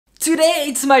Today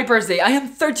it's my birthday. I am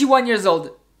 31 years old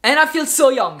and I feel so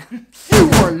young. You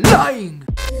are lying!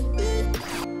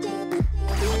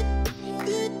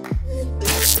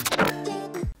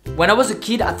 When I was a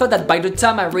kid, I thought that by the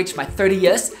time I reached my 30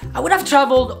 years, I would have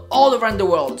traveled all around the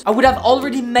world. I would have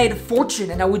already made a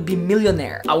fortune and I would be a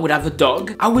millionaire. I would have a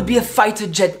dog, I would be a fighter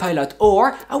jet pilot,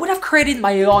 or I would have created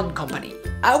my own company.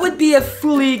 I would be a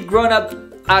fully grown-up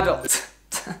adult.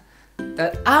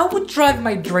 That I would drive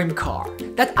my dream car.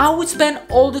 That I would spend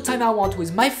all the time I want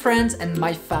with my friends and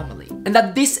my family. And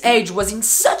that this age was in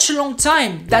such a long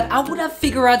time that I would have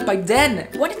figured out by then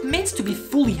what it means to be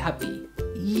fully happy.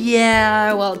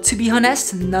 Yeah, well, to be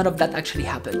honest, none of that actually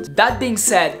happened. That being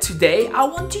said, today I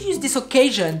want to use this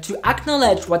occasion to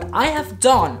acknowledge what I have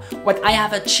done, what I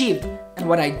have achieved, and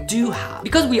what I do have.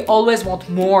 Because we always want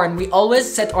more and we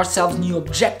always set ourselves new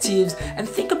objectives and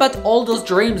think about all those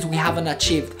dreams we haven't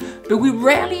achieved, but we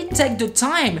rarely take the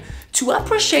time to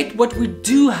appreciate what we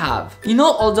do have. You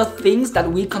know, all the things that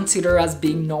we consider as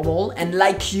being normal, and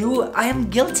like you, I am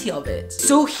guilty of it.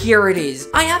 So here it is.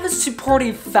 I have a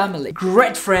supportive family,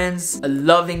 great friends, a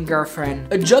loving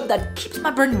girlfriend, a job that keeps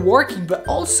my brain working but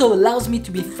also allows me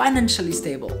to be financially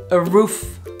stable, a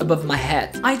roof above my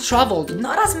head. I traveled,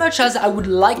 not as much as I would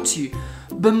like to,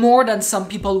 but more than some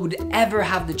people would ever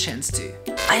have the chance to.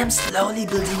 I am slowly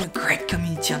building a great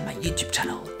community on my YouTube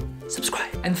channel.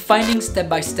 Subscribe. And finding step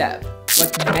by step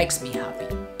what makes me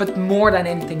happy. But more than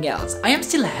anything else, I am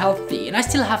still healthy and I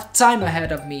still have time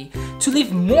ahead of me to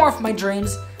live more of my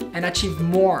dreams and achieve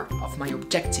more of my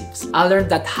objectives. I learned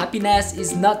that happiness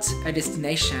is not a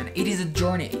destination, it is a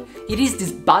journey. It is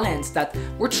this balance that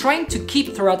we're trying to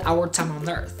keep throughout our time on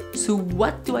Earth. So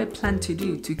what do I plan to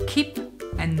do to keep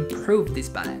and improve this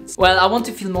balance? Well, I want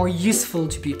to feel more useful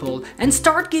to people and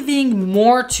start giving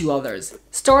more to others,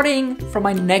 starting from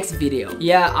my next video.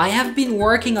 Yeah, I have been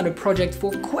working on a project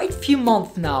for quite a few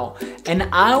months now, and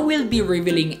I will be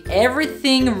revealing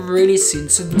everything really soon,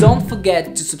 so don't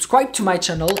forget to subscribe to my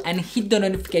channel and hit the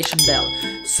notification bell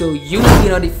so you will be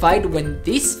notified when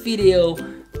this video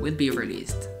will be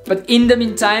released. But in the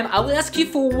meantime, I will ask you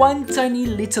for one tiny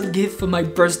little gift for my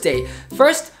birthday.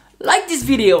 First, like this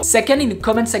video. Second, in the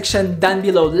comment section down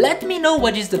below, let me know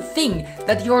what is the thing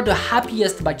that you're the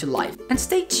happiest about your life. And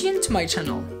stay tuned to my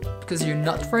channel, because you're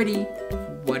not ready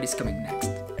for what is coming next.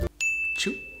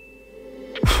 Choo.